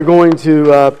We're going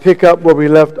to pick up where we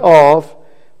left off.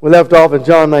 We left off in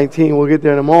John 19. We'll get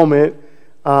there in a moment.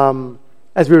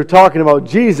 As we were talking about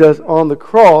Jesus on the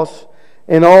cross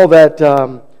and all that,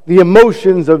 the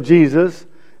emotions of Jesus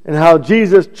and how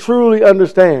Jesus truly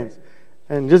understands.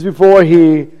 And just before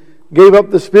he gave up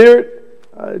the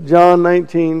Spirit, John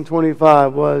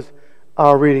 19:25 was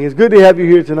our reading. It's good to have you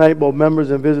here tonight, both members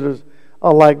and visitors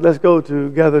alike. Let's go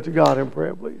together to God in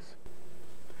prayer, please.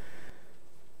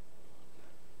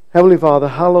 Heavenly Father,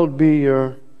 hallowed be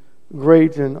your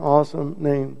great and awesome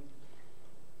name.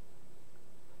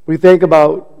 We think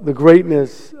about the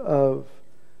greatness of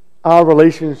our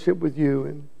relationship with you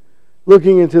and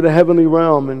looking into the heavenly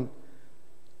realm and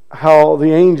how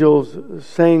the angels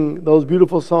sang those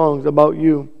beautiful songs about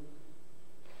you.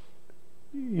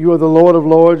 You are the Lord of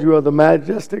lords. You are the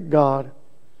majestic God,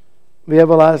 the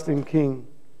everlasting King,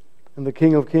 and the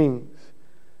King of kings.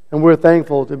 And we're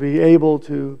thankful to be able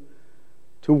to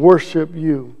worship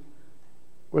you.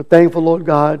 We're thankful, Lord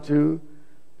God, to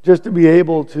be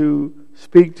able to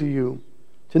speak to you,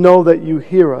 to know that you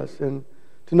hear us and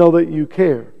to know that you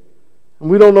care. And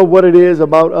we don't know what it is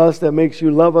about us that makes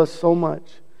you love us so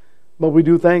much, but we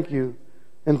do thank you.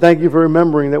 And thank you for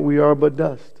remembering that we are but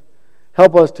dust.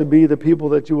 Help us to be the people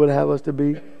that you would have us to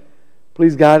be.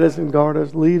 Please guide us and guard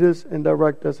us, lead us and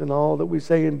direct us in all that we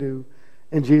say and do.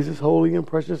 In Jesus' holy and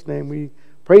precious name, we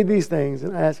pray these things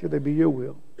and ask if they be your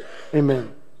will.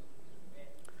 Amen.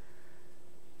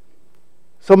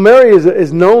 So Mary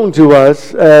is known to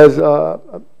us as a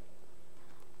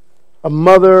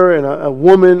mother and a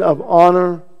woman of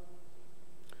honor.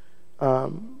 I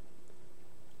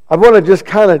want to just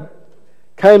kind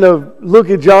of look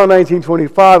at John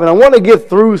 19:25, and I want to get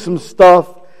through some stuff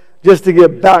just to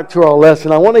get back to our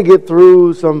lesson. I want to get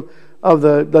through some of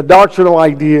the doctrinal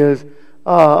ideas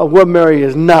of what Mary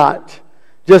is not.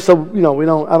 Just so, I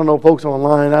don't know folks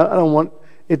online, I don't want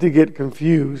it to get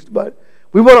confused, but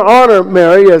we want to honor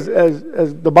Mary as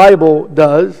the Bible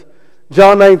does.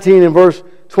 John 19 and verse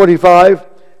 25,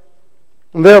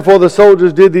 and therefore the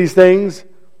soldiers did these things,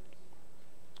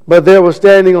 but there was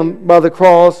standing by the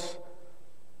cross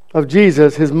of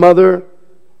Jesus his mother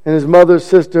and his mother's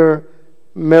sister,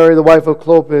 Mary the wife of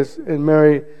Clopas, and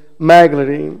Mary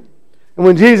Magdalene. And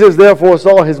when Jesus therefore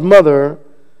saw his mother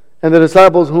and the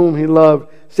disciples whom he loved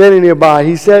standing nearby,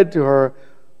 he said to her,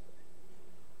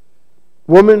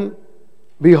 "Woman,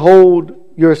 behold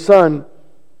your son."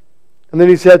 And then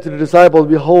he said to the disciples,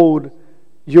 "Behold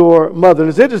your mother." And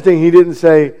it's interesting, he didn't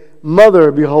say,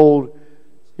 "Mother, behold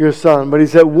your son," but he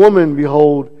said, "Woman,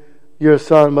 behold your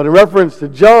son." But in reference to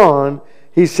John,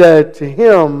 he said to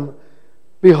him,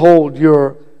 "Behold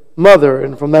your mother."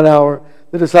 And from that hour,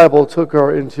 the disciple took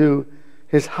her into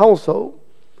his household.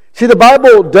 See, the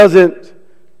Bible doesn't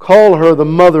call her the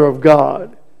mother of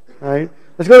God, right?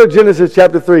 Let's go to Genesis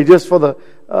chapter 3, just for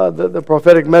the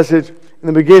prophetic message in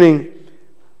the beginning.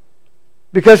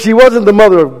 Because she wasn't the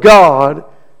mother of God,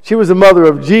 she was the mother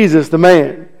of Jesus, the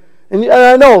man. And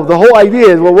I know the whole idea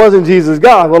is, well, wasn't Jesus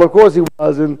God? Well, of course he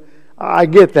was, and I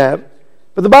get that.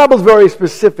 But the Bible's very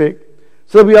specific,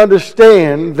 so that we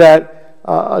understand that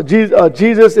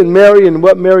Jesus and Mary and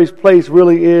what Mary's place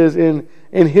really is in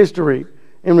history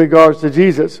in regards to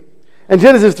Jesus. In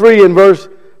Genesis 3 and verse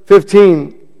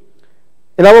 15,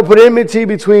 "And I will put enmity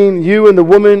between you and the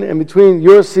woman, and between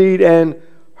your seed and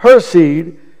her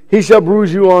seed. He shall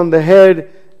bruise you on the head,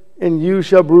 and you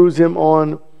shall bruise him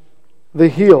on the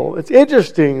heel." It's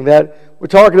interesting that we're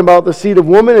talking about the seed of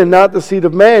woman and not the seed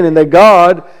of man, and that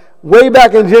God, way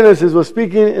back in Genesis, was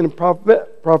speaking in a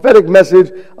prophetic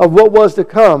message of what was to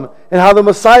come and how the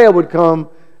Messiah would come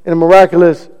in a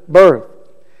miraculous birth.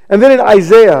 And then in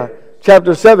Isaiah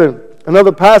chapter 7,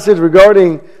 another passage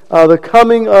regarding the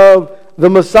coming of the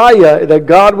Messiah, that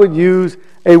God would use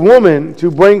a woman to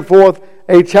bring forth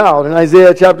a child. In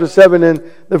Isaiah chapter 7 and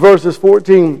the verses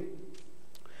 14,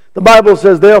 the Bible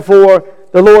says, "Therefore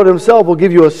the Lord himself will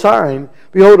give you a sign.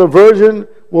 Behold, a virgin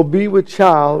will be with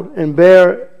child and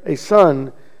bear a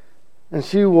son, and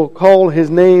she will call his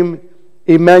name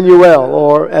Emmanuel,"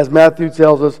 or as Matthew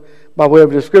tells us by way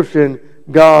of description,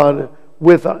 God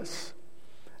with us.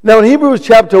 Now in Hebrews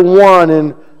chapter 1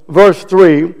 and verse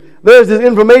 3, there's this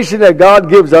information that God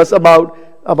gives us about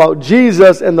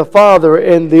Jesus and the Father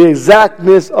and the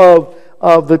exactness of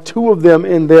the two of them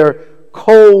in their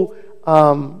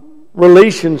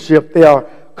relationship. They are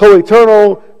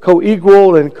co-eternal,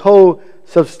 co-equal, and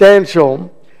co-substantial.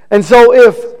 And so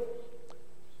if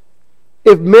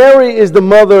Mary is the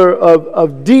mother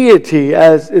of deity,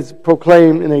 as is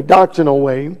proclaimed in a doctrinal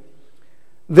way,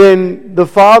 then the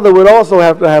Father would also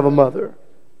have to have a mother.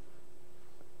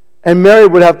 And Mary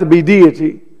would have to be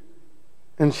deity.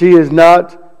 And she is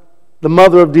not the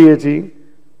mother of deity,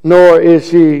 nor is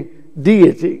she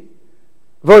deity.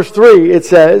 Verse 3, it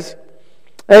says,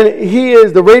 and he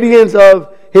is the radiance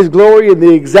of his glory and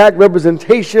the exact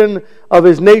representation of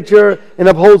his nature, and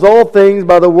upholds all things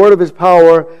by the word of his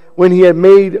power. When he had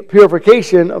made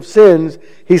purification of sins,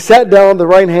 he sat down at the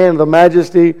right hand of the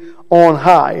majesty on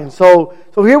high. And so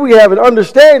here we have an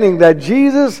understanding that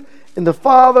Jesus and the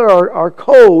Father are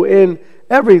co in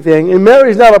everything, and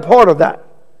Mary's not a part of that.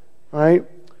 Right?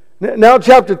 Now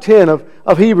chapter 10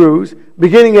 of Hebrews,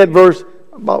 beginning at verse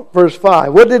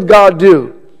 5. What did God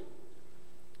do?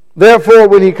 Therefore,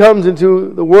 when he comes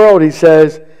into the world, he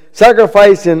says,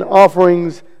 sacrifice and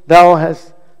offerings thou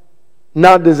hast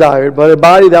not desired, but a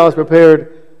body thou hast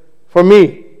prepared for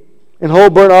me. And whole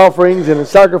burnt offerings and a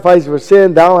sacrifice for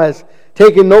sin thou hast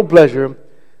taken no pleasure.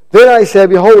 Then I said,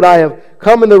 behold, I have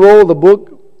come in the roll of the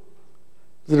book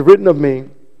that is written of me,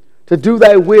 to do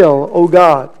thy will, O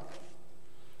God.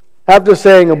 After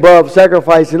saying above,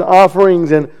 sacrifice and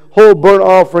offerings and whole burnt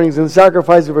offerings and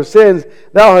sacrifices for sins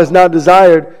thou hast not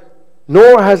desired,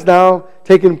 nor hast thou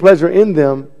taken pleasure in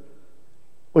them,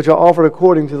 which are offered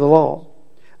according to the law.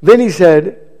 Then he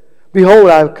said, behold,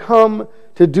 I have come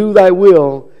to do thy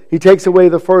will. He takes away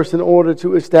the first in order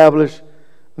to establish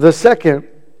the second.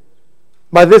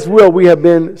 By this will we have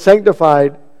been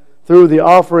sanctified through the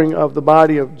offering of the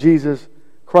body of Jesus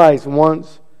Christ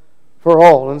once for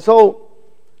all. And so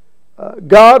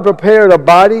God prepared a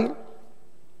body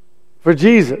for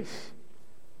Jesus.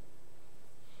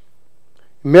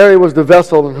 Mary was the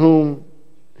vessel in whom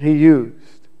he used.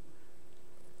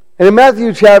 And in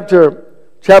Matthew chapter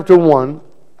 1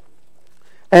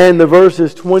 and the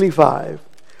verses 25,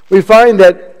 we find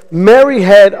that Mary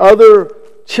had other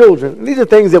children. These are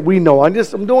things that we know. I'm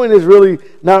doing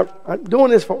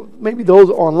this for maybe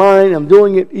those online. I'm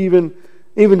doing it even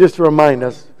just to remind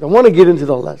us. I want to get into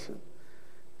the lesson.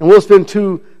 And we'll spend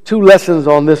two lessons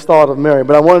on this thought of Mary,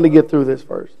 but I wanted to get through this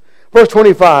first. Verse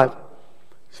 25,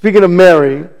 speaking of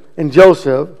Mary and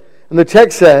Joseph, and the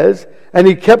text says, and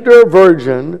he kept her a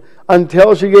virgin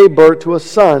until she gave birth to a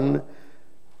son,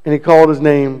 and he called his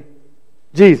name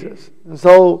Jesus. And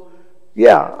so,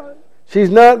 yeah,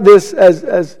 she's not this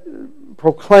as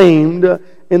proclaimed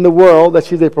in the world that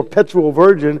she's a perpetual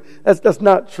virgin. That's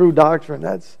not true doctrine.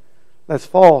 That's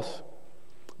false.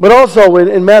 But also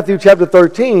in Matthew chapter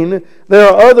 13, there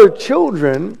are other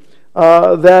children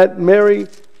that Mary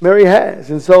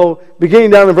has. And so, beginning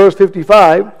down in verse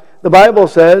 55, the Bible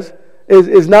says,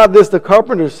 is not this the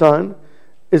carpenter's son?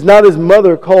 Is not his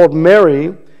mother called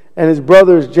Mary, and his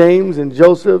brothers James and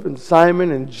Joseph and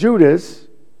Simon and Judas,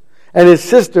 and his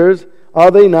sisters,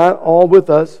 are they not all with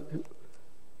us?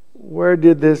 Where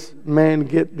did this man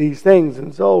get these things?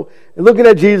 And so, looking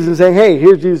at Jesus and saying, hey,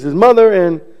 here's Jesus' mother,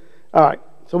 and all right,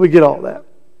 so we get all that.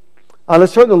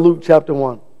 Let's turn to Luke chapter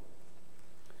 1.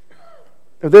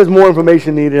 If there's more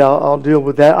information needed, I'll deal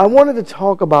with that. I wanted to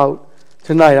talk about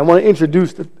tonight, I want to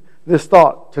introduce this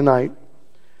thought tonight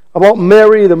about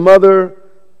Mary, the mother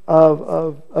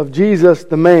of Jesus,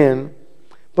 the man,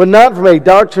 but not from a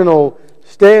doctrinal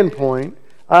standpoint.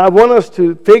 I want us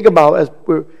to think about, as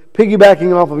we're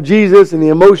piggybacking off of Jesus and the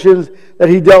emotions that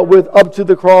he dealt with up to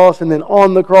the cross and then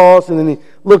on the cross, and then he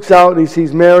looks out and he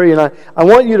sees Mary. And I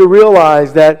want you to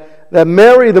realize that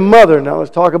Mary, the mother, now let's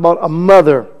talk about a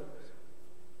mother,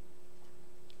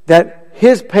 that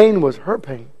his pain was her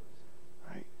pain.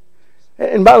 Right?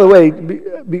 And by the way,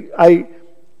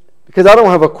 because I don't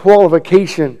have a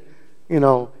qualification,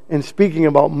 in speaking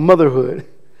about motherhood,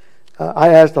 I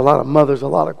asked a lot of mothers a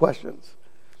lot of questions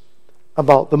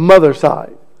about the mother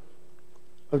side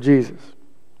of Jesus.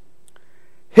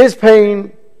 His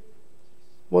pain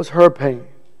was her pain.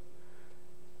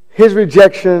 His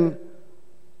rejection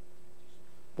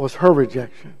was her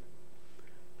rejection.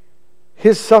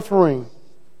 His suffering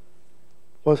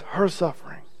was her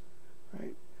suffering.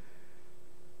 Right?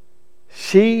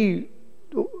 She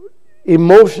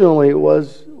emotionally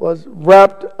was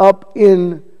wrapped up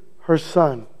in her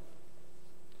son.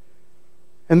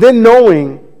 And then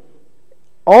knowing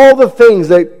all the things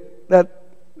that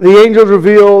the angels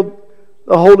revealed,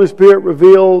 the Holy Spirit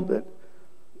revealed, that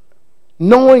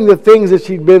knowing the things that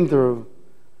she'd been through,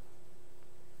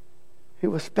 it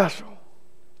was special.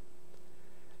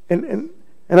 And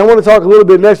I want to talk a little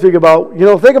bit next week about,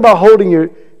 think about holding your,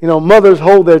 mothers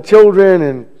hold their children,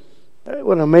 and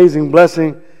what an amazing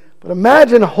blessing. But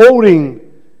imagine holding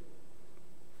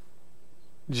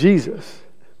Jesus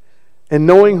and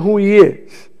knowing who he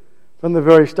is from the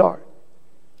very start.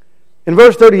 In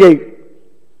verse 38,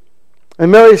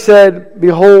 and Mary said,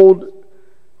 behold,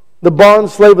 the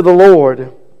bondslave of the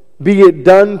Lord, be it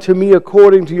done to me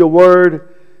according to your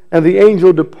word. and the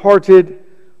angel departed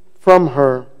from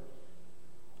her.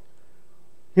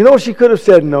 You know, she could have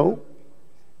said no.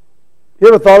 You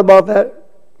ever thought about that?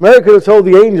 Mary could have told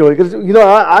the angel, because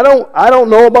I don't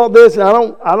know about this, and I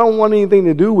don't want anything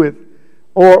to do with,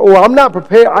 or I'm not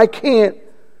prepared. I can't.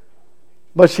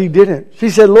 But she didn't. She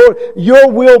said, Lord,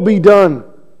 your will be done.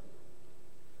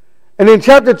 And in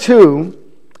chapter 2,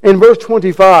 in verse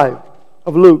 25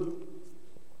 of Luke,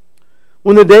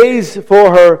 when the days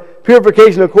for her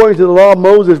purification according to the law of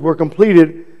Moses were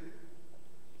completed,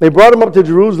 they brought him up to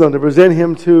Jerusalem to present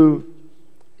him to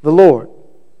the Lord.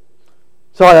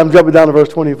 Sorry, I'm jumping down to verse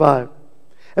 25.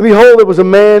 And behold, there was a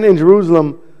man in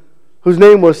Jerusalem whose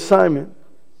name was Simon.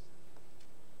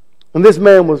 And this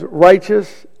man was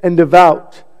righteous and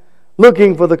devout,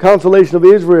 looking for the consolation of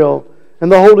Israel,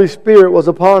 and the Holy Spirit was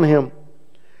upon him.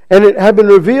 And it had been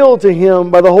revealed to him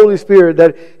by the Holy Spirit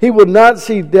that he would not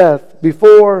see death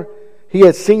before he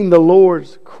had seen the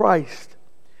Lord's Christ.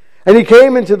 And he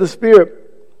came into the Spirit,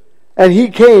 and he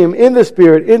came in the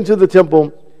Spirit into the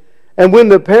temple. And when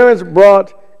the parents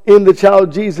brought in the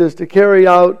child Jesus to carry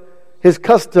out his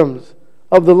customs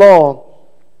of the law,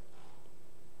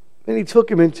 then he took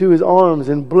him into his arms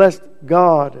and blessed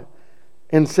God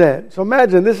and said, so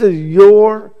imagine this is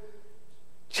your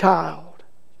child,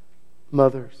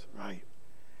 mothers, right?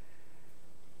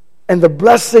 And the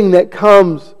blessing that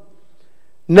comes,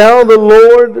 now the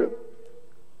Lord,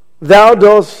 thou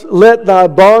dost let thy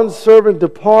bondservant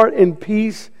depart in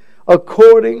peace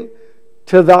according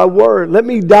to thy word. Let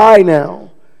me die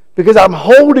now, because I'm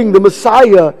holding the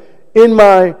Messiah in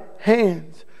my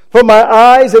hands. For my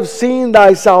eyes have seen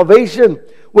thy salvation,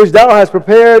 which thou hast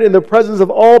prepared in the presence of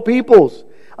all peoples,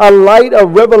 a light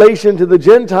of revelation to the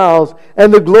Gentiles,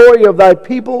 and the glory of thy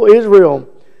people Israel.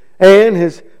 And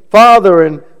his father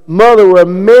and mother were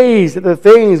amazed at the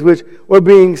things which were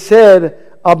being said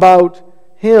about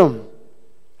him.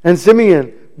 And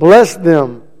Simeon blessed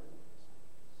them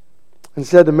and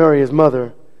said to Mary his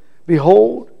mother,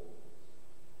 behold,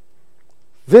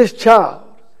 this child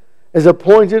is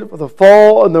appointed for the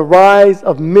fall and the rise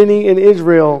of many in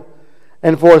Israel,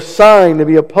 and for a sign to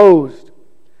be opposed.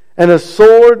 And a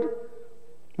sword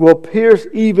will pierce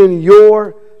even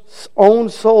your own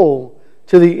soul,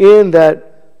 to the end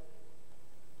that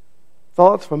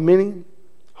thoughts from many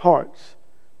hearts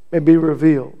may be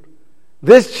revealed.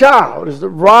 This child is the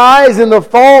rise and the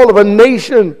fall of a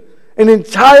nation, an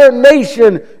entire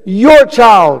nation, your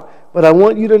child. But I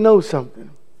want you to know something.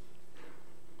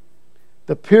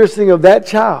 The piercing of that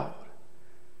child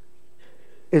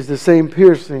is the same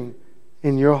piercing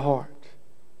in your heart.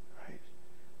 Right?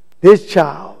 This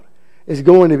child is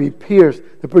going to be pierced.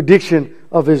 The prediction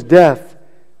of his death.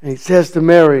 And he says to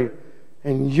Mary,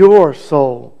 and your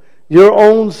soul, your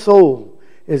own soul,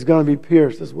 is going to be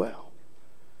pierced as well.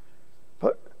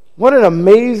 But what an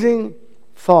amazing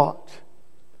thought.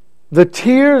 The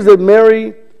tears that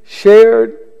Mary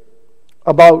shared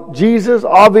about Jesus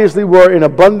obviously were in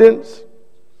abundance.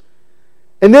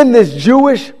 And then this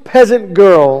Jewish peasant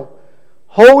girl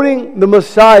holding the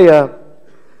Messiah,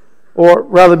 or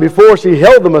rather before she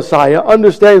held the Messiah,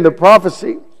 understanding the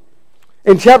prophecy.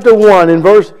 In chapter 1, in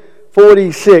verse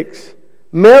 46,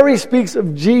 Mary speaks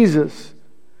of Jesus.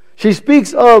 She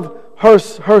speaks of her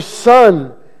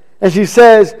son, and she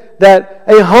says that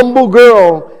a humble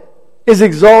girl is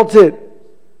exalted,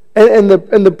 and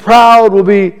the proud will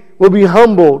be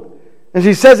humbled. And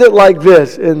she says it like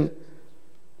this in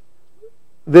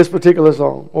this particular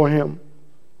song, or hymn.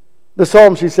 The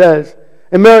psalm, she says,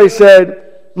 and Mary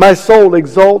said, my soul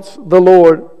exalts the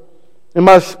Lord, and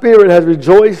my spirit has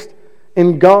rejoiced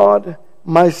in God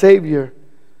my Savior.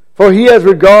 For he has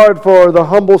regard for the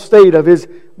humble state of his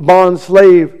bond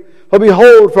slave. For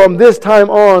behold, from this time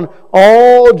on,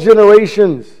 all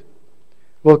generations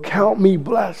will count me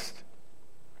blessed.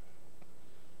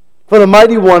 For the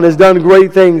Mighty One has done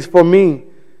great things for me,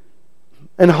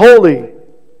 and holy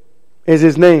is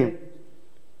his name.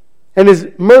 And his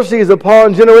mercy is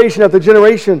upon generation after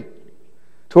generation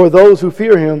toward those who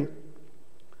fear him.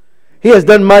 He has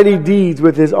done mighty deeds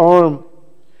with his arm.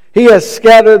 He has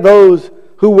scattered those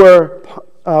who were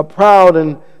proud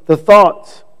in the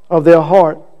thoughts of their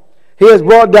heart. He has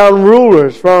brought down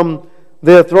rulers from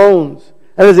their thrones,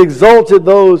 and has exalted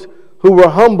those who were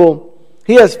humble.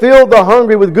 He has filled the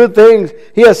hungry with good things.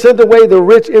 He has sent away the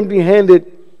rich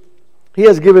empty-handed. He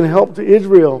has given help to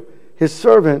Israel, his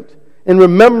servant, in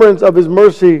remembrance of his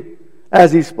mercy,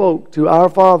 as he spoke to our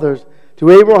fathers, to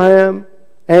Abraham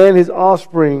and his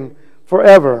offspring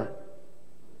forever.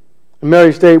 And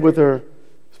Mary stayed with her,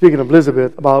 speaking of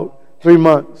Elizabeth, about 3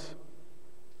 months,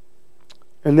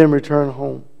 and then returned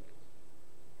home.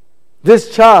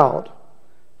 This child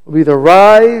will be the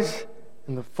rise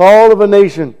and the fall of a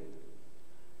nation.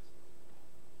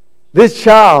 This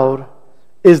child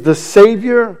is the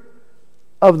Savior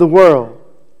of the world.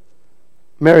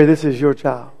 Mary, this is your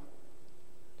child.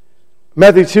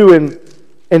 Matthew 2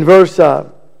 in verse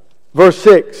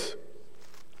 6.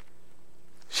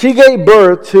 She gave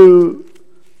birth to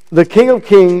the King of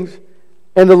Kings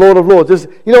and the Lord of Lords.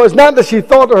 It's not that she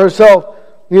thought to herself,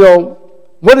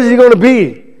 what is he going to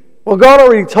be? Well, God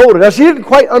already told her. Now, she didn't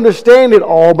quite understand it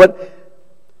all, but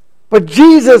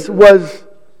Jesus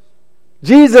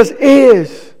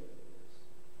is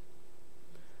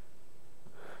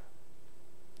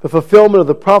the fulfillment of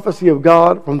the prophecy of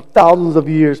God from thousands of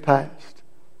years past.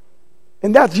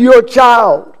 And that's your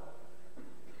child.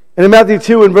 And in Matthew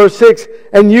 2 and verse 6,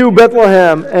 and you,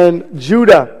 Bethlehem and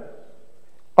Judah,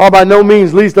 are by no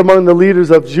means least among the leaders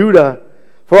of Judah,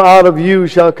 for out of you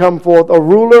shall come forth a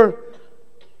ruler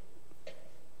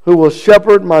who will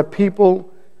shepherd my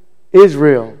people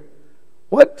Israel.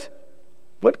 What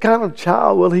kind of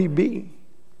child will he be?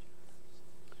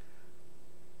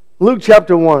 Luke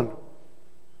chapter 1.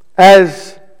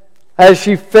 As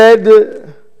she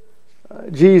fed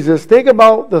Jesus, think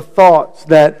about the thoughts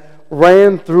that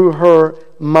ran through her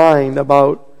mind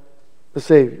about the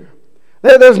Savior.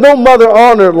 There's no mother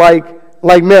honored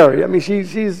like Mary. I mean,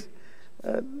 she's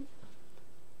the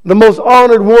most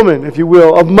honored woman, if you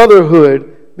will, of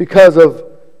motherhood because of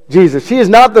Jesus. She is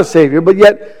not the Savior, but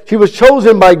yet she was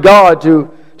chosen by God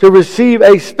to receive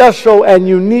a special and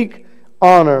unique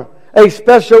honor, a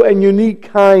special and unique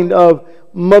kind of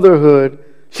motherhood.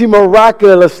 She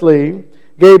miraculously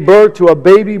gave birth to a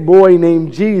baby boy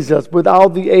named Jesus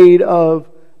without the aid of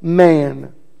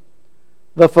man,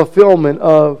 the fulfillment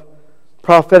of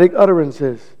prophetic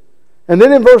utterances. And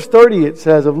then in verse 30 it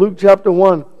says of Luke chapter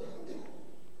 1,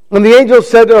 and the angel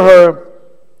said to her,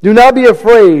 do not be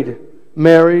afraid,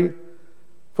 Mary,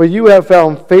 for you have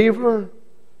found favor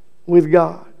with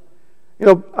God.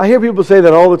 I hear people say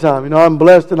that all the time. I'm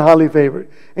blessed and highly favored.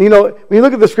 And when you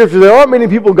look at the scripture, there aren't many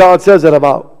people God says that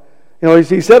about.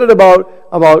 He said it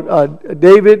about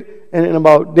David and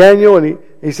about Daniel, and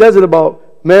he says it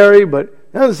about Mary, but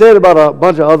he doesn't say it about a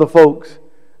bunch of other folks.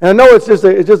 And I know it's just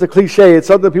a cliche. It's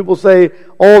something people say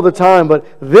all the time, but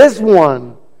this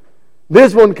one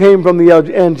came from the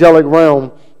angelic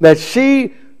realm, that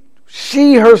she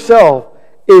herself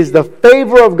is the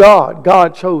favor of God.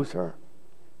 God chose her.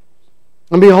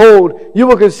 And behold, you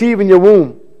will conceive in your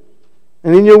womb,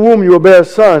 and in your womb you will bear a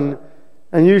son,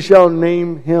 and you shall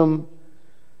name him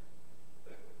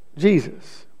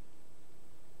Jesus,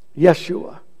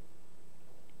 Yeshua.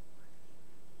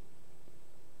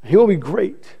 He will be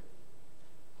great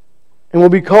and will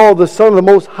be called the Son of the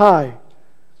Most High.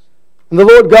 And the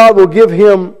Lord God will give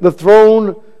him the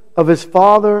throne of his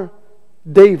father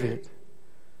David.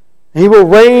 And he will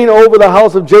reign over the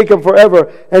house of Jacob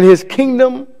forever, and his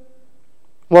kingdom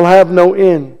will have no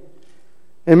end.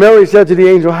 And Mary said to the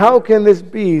angel, how can this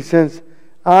be, since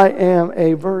I am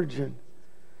a virgin?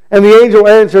 And the angel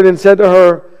answered and said to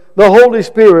her, the Holy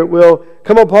Spirit will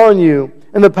come upon you,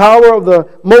 and the power of the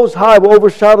Most High will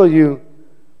overshadow you.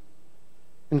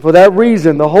 And for that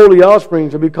reason, the holy offspring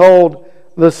shall be called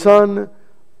the Son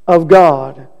of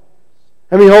God.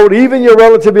 And behold, even your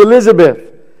relative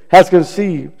Elizabeth has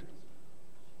conceived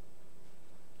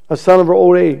a son of her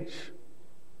old age.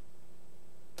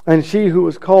 And she who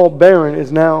was called barren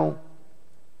is now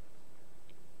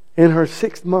in her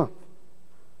 6th month.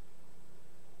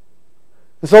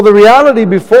 And so the reality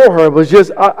before her was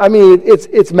just,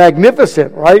 it's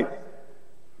magnificent, right?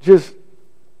 Just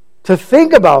to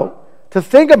think about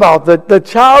the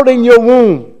child in your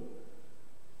womb.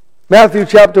 Matthew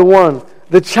chapter 1.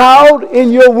 The child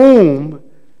in your womb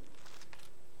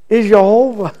is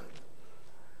Jehovah,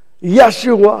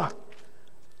 Yeshua.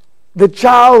 The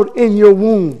child in your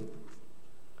womb.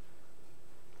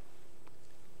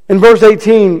 In verse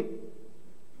 18,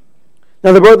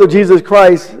 now the birth of Jesus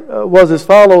Christ was as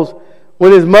follows.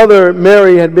 When his mother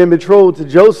Mary had been betrothed to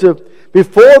Joseph,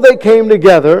 before they came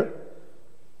together,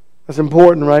 that's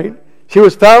important, right? She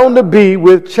was found to be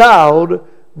with child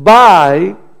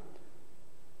by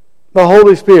the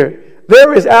Holy Spirit.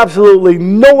 There is absolutely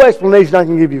no explanation I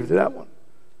can give you to that one.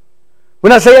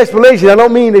 When I say explanation, I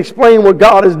don't mean to explain what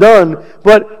God has done,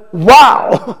 but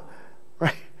wow!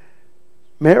 Right?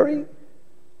 Mary?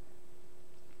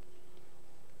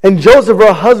 And Joseph,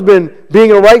 her husband,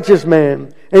 being a righteous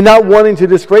man and not wanting to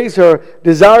disgrace her,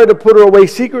 desired to put her away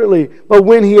secretly. But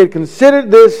when he had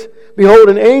considered this, behold,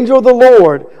 an angel of the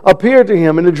Lord appeared to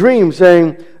him in a dream,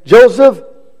 saying, Joseph,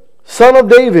 son of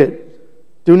David,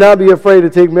 do not be afraid to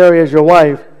take Mary as your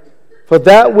wife, For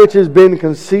that which has been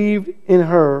conceived in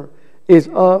her is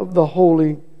of the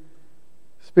Holy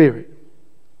Spirit.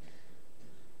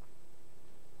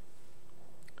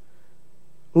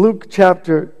 Luke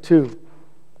chapter 2.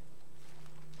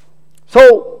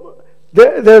 So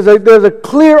there's a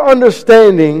clear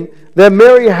understanding that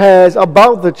Mary has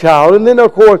about the child. And then,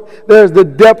 of course, there's the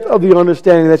depth of the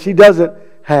understanding that she doesn't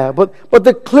have. But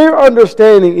the clear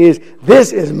understanding is,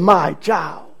 this is my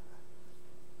child.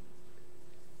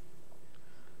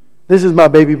 This is my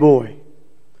baby boy.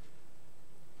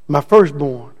 My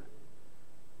firstborn.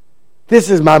 This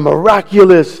is my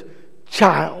miraculous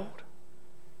child.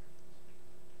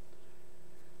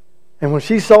 And when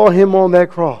she saw him on that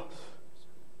cross,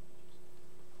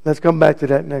 let's come back to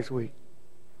that next week.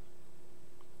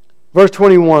 Verse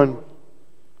 21.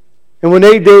 And when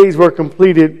 8 days were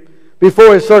completed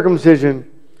before his circumcision,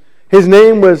 his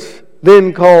name was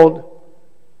then called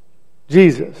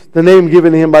Jesus, the name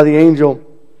given to him by the angel.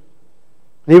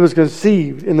 And he was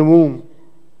conceived in the womb.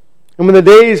 And when the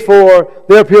days for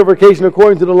their purification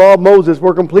according to the law of Moses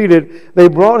were completed, they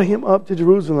brought him up to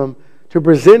Jerusalem to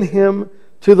present him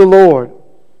to the Lord.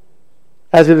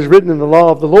 As it is written in the law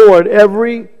of the Lord,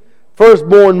 every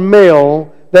firstborn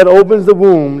male that opens the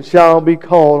womb shall be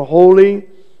called holy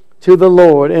to the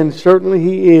Lord, and certainly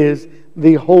he is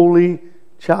the holy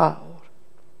child.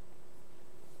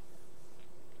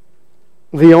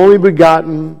 The only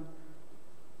begotten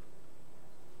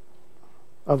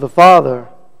of the Father,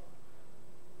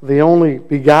 the only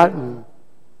begotten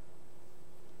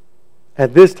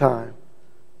at this time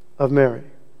of Mary,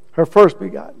 her first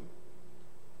begotten.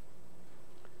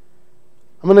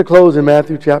 I'm going to close in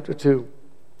Matthew chapter 2.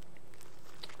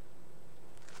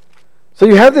 So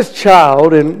you have this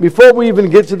child, and before we even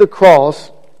get to the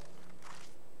cross,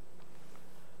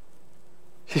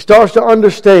 she starts to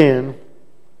understand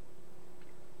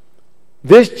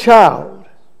this child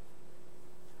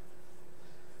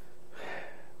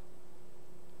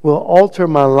will alter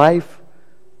my life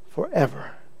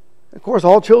forever. Of course,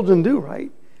 all children do,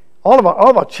 right? All of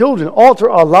our children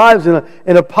alter our lives in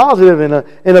a positive,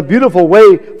 in a beautiful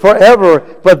way forever.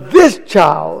 But this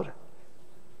child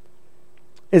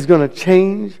is going to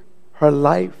change her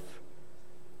life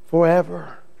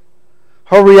forever.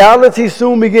 Her reality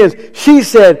soon begins. She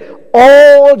said,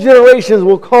 all generations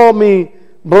will call me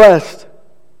blessed.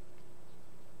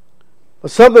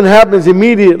 But something happens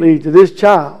immediately to this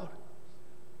child.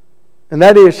 And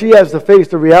that is, she has to face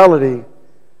the reality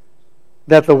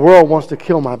that the world wants to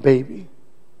kill my baby.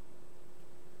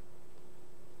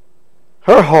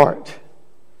 Her heart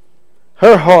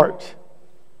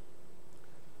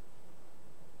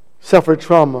suffered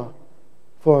trauma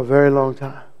for a very long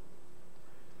time.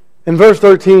 In verse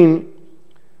 13,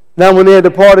 now when they had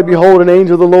departed, behold, an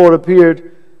angel of the Lord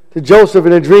appeared to Joseph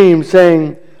in a dream,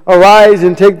 saying, arise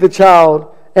and take the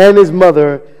child and his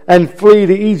mother and flee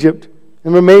to Egypt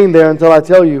and remain there until I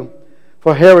tell you,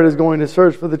 for Herod is going to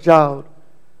search for the child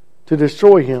to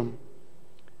destroy him.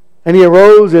 And he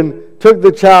arose and took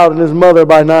the child and his mother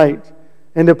by night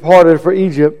and departed for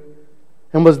Egypt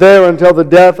and was there until the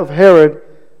death of Herod,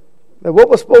 that what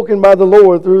was spoken by the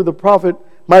Lord through the prophet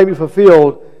might be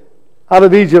fulfilled. Out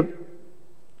of Egypt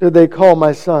did they call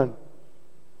my son.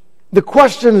 The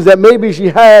questions that maybe she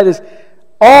had is,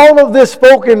 all of this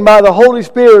spoken by the Holy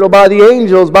Spirit or by the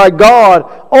angels, by God,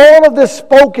 all of this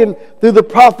spoken through the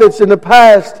prophets in the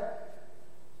past,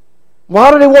 why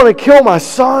do they want to kill my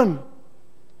son?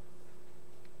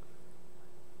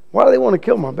 Why do they want to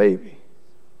kill my baby?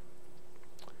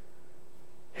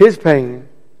 His pain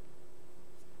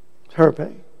is her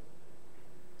pain.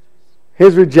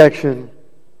 His rejection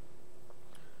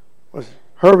was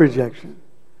her rejection.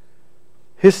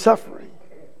 His suffering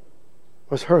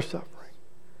was her suffering.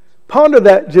 Ponder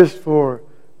that just for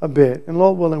a bit. And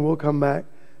Lord willing, we'll come back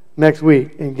next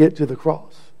week and get to the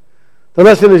cross. The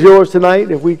lesson is yours tonight.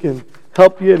 If we can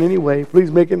help you in any way,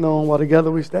 please make it known while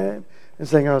together we stand and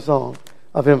sing our song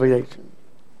of invocation.